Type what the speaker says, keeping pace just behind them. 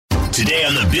Today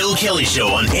on the Bill Kelly Show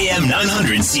on AM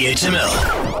 900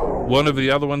 CHML. One of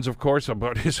the other ones, of course,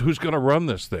 about is who's going to run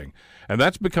this thing. And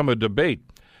that's become a debate.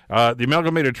 The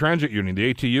Amalgamated Transit Union,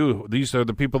 the ATU, these are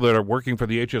the people that are working for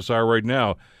the HSR right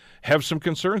now, have some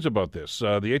concerns about this.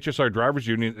 The HSR Drivers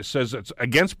Union says it's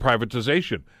against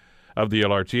privatization of the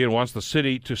LRT and wants the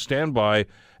city to stand by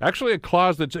actually a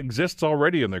clause that exists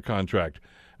already in their contract.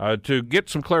 To get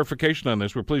some clarification on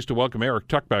this, we're pleased to welcome Eric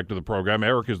Tuck back to the program.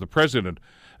 Eric is the president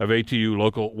of ATU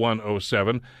Local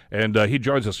 107, and he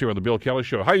joins us here on the Bill Kelly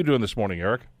Show. How are you doing this morning,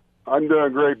 Eric? I'm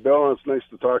doing great, Bill. It's nice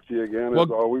to talk to you again. As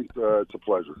always, it's a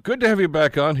pleasure. Good to have you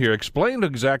back on here. Explain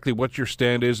exactly what your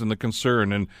stand is and the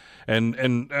concern, and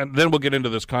then we'll get into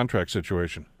this contract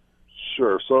situation.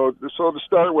 Sure. So to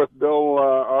start with, Bill,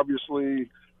 obviously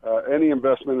any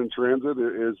investment in transit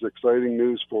is exciting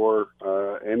news for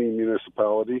any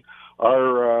municipality.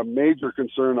 Our major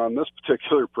concern on this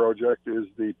particular project is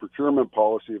the procurement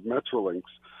policy of Metrolinx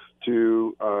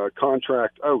to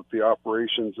contract out the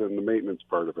operations and the maintenance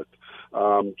part of it.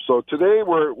 So today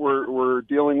we're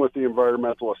dealing with the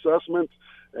environmental assessment,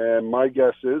 and my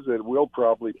guess is it will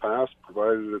probably pass,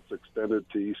 provided it's extended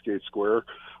to Eastgate Square.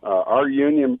 Our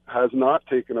union has not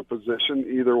taken a position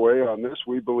either way on this.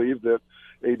 We believe that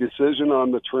a decision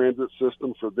on the transit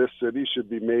system for this city should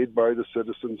be made by the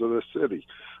citizens of this city.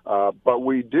 But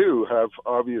we do have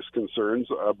obvious concerns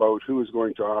about who is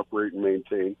going to operate and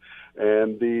maintain.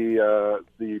 And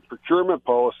the procurement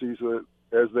policies,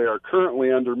 as they are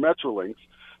currently under Metrolinx,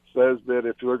 says that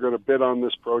if you're going to bid on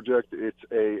this project, it's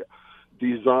a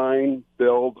design,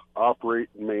 build, operate,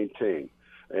 and maintain.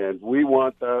 And we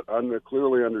want that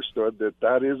clearly understood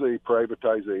that is a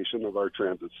privatization of our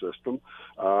transit system.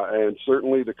 And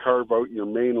certainly to carve out your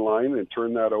main line and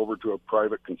turn that over to a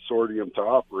private consortium to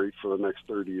operate for the next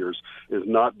 30 years is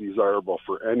not desirable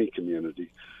for any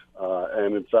community.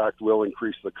 And in fact, will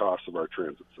increase the cost of our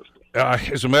transit system.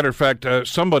 As a matter of fact,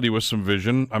 somebody with some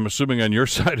vision, I'm assuming on your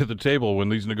side of the table when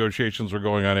these negotiations were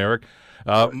going on, Eric,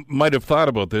 might have thought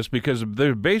about this, because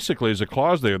there basically is a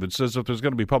clause there that says if there's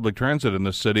going to be public transit in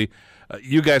this city,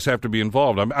 you guys have to be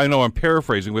involved. I know I'm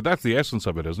paraphrasing, but that's the essence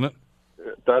of it, isn't it?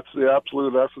 That's the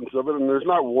absolute essence of it. And there's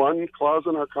not one clause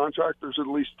in our contract. There's at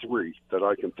least three that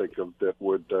I can think of that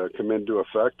would come into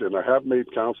effect. And I have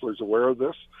made councillors aware of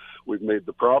this. We've made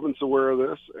the province aware of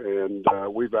this, and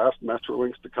we've asked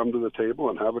Metrolinx to come to the table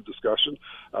and have a discussion,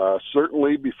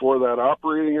 certainly before that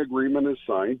operating agreement is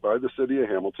signed by the City of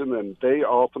Hamilton, and they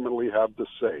ultimately have the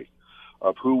say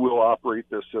of who will operate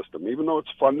this system. Even though it's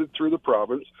funded through the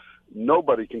province,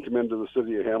 nobody can come into the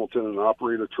City of Hamilton and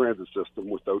operate a transit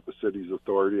system without the city's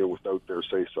authority and without their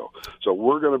say-so. So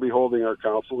we're going to be holding our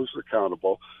councillors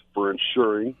accountable for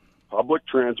ensuring public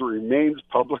transit remains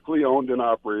publicly owned and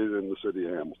operated in the City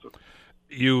of Hamilton.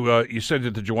 You said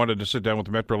that you wanted to sit down with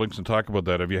Metrolinx and talk about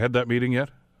that. Have you had that meeting yet?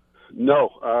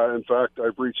 No. In fact,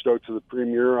 I've reached out to the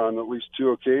Premier on at least two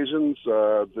occasions.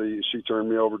 She turned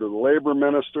me over to the Labour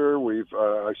Minister.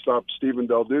 I stopped Stephen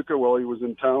Del Duca while he was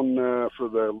in town for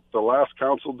the last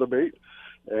council debate.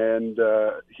 And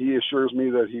he assures me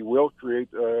that he will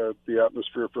create the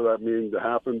atmosphere for that meeting to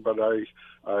happen, but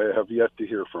I have yet to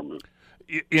hear from him.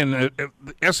 In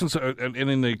essence, and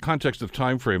in the context of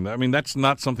time frame, I mean, that's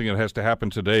not something that has to happen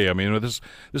today. I mean, this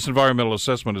environmental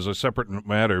assessment is a separate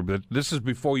matter, but this is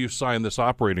before you sign this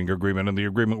operating agreement and the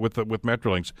agreement with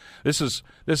Metrolinx. This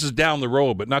is down the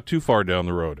road, but not too far down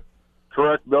the road.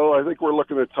 Correct, Bill. I think we're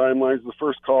looking at timelines. The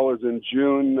first call is in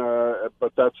June,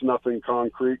 but that's nothing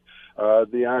concrete.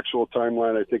 The actual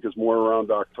timeline, I think, is more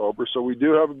around October. So we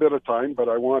do have a bit of time, but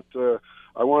I want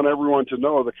everyone to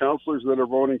know the councillors that are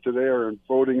voting today are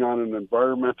voting on an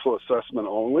environmental assessment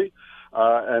only,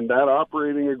 and that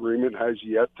operating agreement has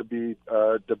yet to be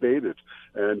debated.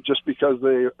 And just because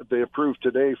they approve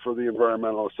today for the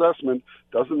environmental assessment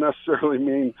doesn't necessarily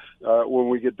mean when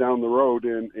we get down the road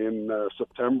in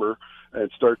September and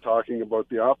start talking about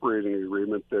the operating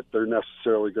agreement that they're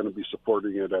necessarily going to be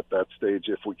supporting it at that stage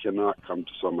if we cannot come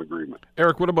to some agreement.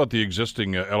 Eric, what about the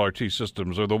existing LRT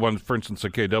systems, or the one, for instance,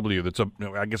 at KW that's,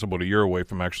 I guess, about a year away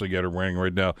from actually getting running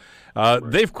right now? Right.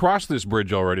 They've crossed this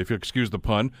bridge already, if you excuse the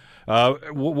pun.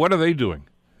 What are they doing?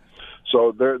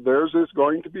 So theirs is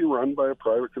going to be run by a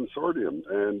private consortium.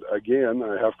 And again,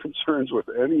 I have concerns with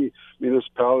any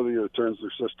municipality that turns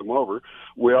their system over.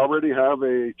 We already have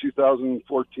a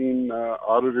 2014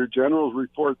 Auditor General's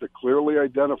report that clearly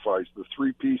identifies the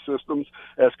 3P systems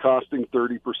as costing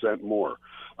 30% more.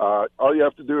 All you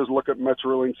have to do is look at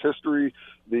Metrolinx history.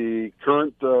 The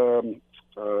current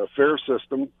fare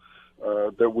system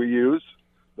that we use,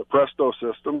 the Presto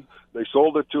system. They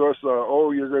sold it to us.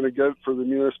 You're going to get it for the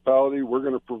municipality. We're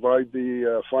going to provide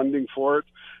the funding for it,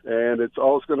 and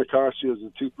all it's going to cost you is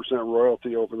a 2%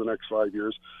 royalty over the next 5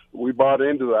 years. We bought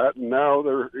into that, and now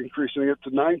they're increasing it to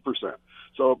 9%.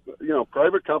 So,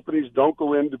 private companies don't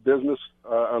go into business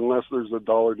unless there's a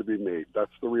dollar to be made.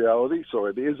 That's the reality. So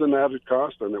it is an added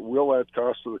cost, and it will add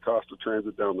cost to the cost of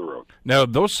transit down the road. Now,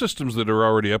 those systems that are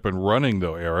already up and running,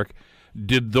 though, Eric,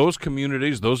 did those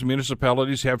communities, those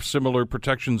municipalities have similar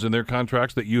protections in their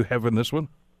contracts that you have in this one?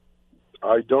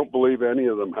 I don't believe any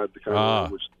of them had the kind of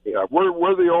language. Yeah,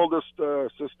 we're the oldest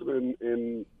system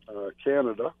in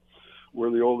Canada.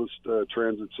 We're the oldest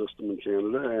transit system in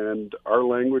Canada, and our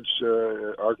language,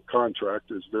 our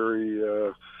contract is very,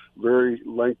 very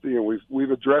lengthy, and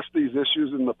we've addressed these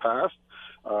issues in the past.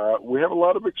 We have a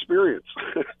lot of experience,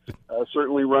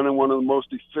 certainly running one of the most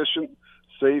efficient,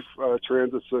 safe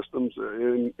transit systems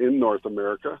in North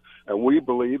America, and we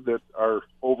believe that our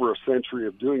over a century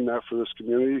of doing that for this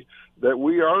community, that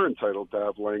we are entitled to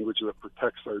have language that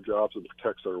protects our jobs and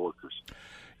protects our workers.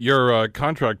 Your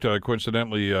contract,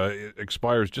 coincidentally,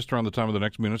 expires just around the time of the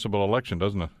next municipal election,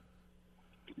 doesn't it?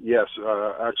 Yes.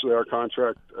 Actually, our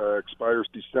contract expires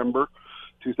December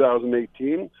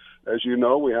 2018. As you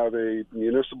know, we have a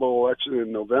municipal election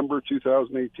in November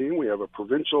 2018. We have a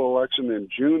provincial election in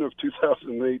June of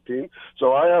 2018.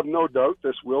 So I have no doubt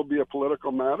this will be a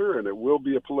political matter, and it will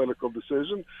be a political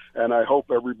decision, and I hope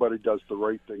everybody does the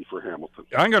right thing for Hamilton.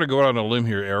 I'm going to go out on a limb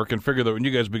here, Eric, and figure that when you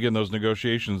guys begin those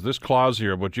negotiations, this clause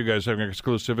here about you guys having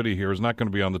exclusivity here is not going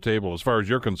to be on the table, as far as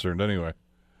you're concerned anyway.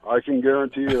 I can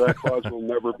guarantee you that clause will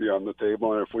never be on the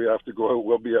table, and if we have to go out,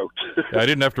 we'll be out. I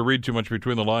didn't have to read too much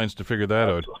between the lines to figure that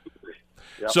out.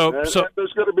 Yep. So there's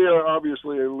going to be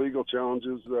obviously legal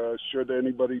challenges should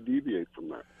anybody deviate from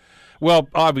that. Well,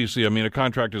 obviously, I mean, a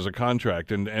contract is a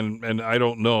contract, and I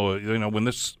don't know, when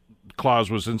this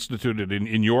clause was instituted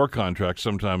in your contract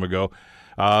some time ago,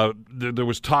 there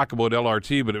was talk about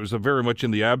LRT, but it was very much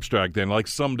in the abstract then, like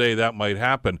someday that might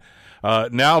happen.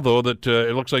 Now, though, that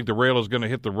it looks like the rail is going to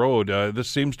hit the road, this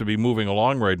seems to be moving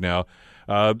along right now.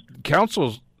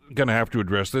 Council's going to have to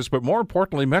address this, but more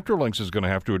importantly, Metrolinx is going to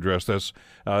have to address this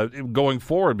going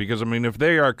forward, because, I mean, if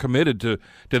they are committed to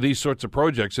these sorts of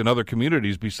projects in other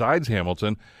communities besides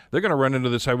Hamilton, they're going to run into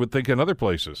this, I would think, in other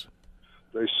places.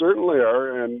 They certainly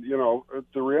are, and,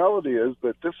 the reality is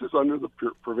that this is under the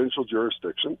provincial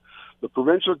jurisdiction. The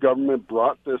provincial government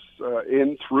brought this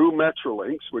in through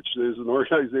Metrolinx, which is an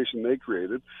organization they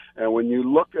created, and when you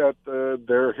look at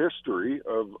their history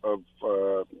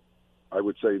of I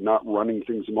would say not running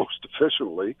things most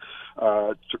efficiently,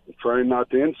 trying not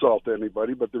to insult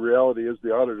anybody, but the reality is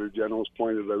the Auditor General has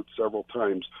pointed out several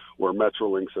times where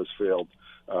Metrolinx has failed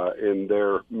in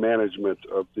their management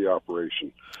of the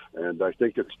operation. And I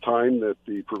think it's time that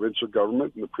the provincial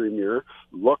government and the Premier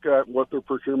look at what their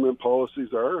procurement policies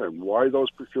are and why those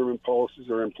procurement policies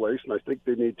are in place, and I think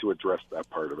they need to address that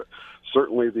part of it.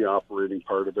 Certainly the operating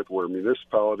part of it, where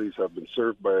municipalities have been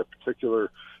served by a particular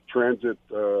transit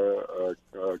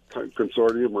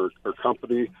consortium or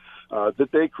company that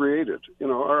they created.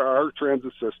 Our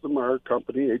transit system, our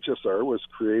company, HSR, was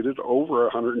created over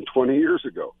 120 years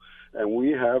ago. And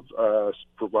we have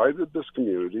provided this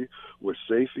community with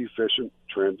safe, efficient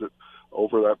transit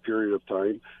over that period of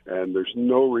time. And there's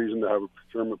no reason to have a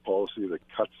procurement policy that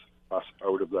cuts us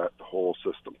out of that whole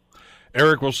system.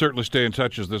 Eric, we'll certainly stay in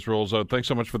touch as this rolls out. Thanks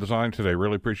so much for the time today.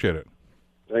 Really appreciate it.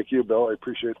 Thank you, Bill. I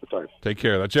appreciate the time. Take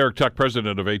care. That's Eric Tuck,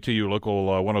 president of ATU Local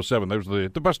 107. There's the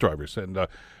bus drivers and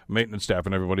maintenance staff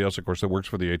and everybody else, of course, that works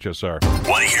for the HSR.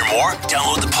 Want to hear more?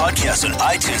 Download the podcast on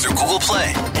iTunes or Google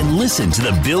Play and listen to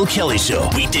The Bill Kelly Show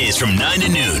weekdays from 9 to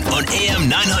noon on AM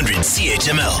 900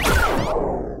 CHML.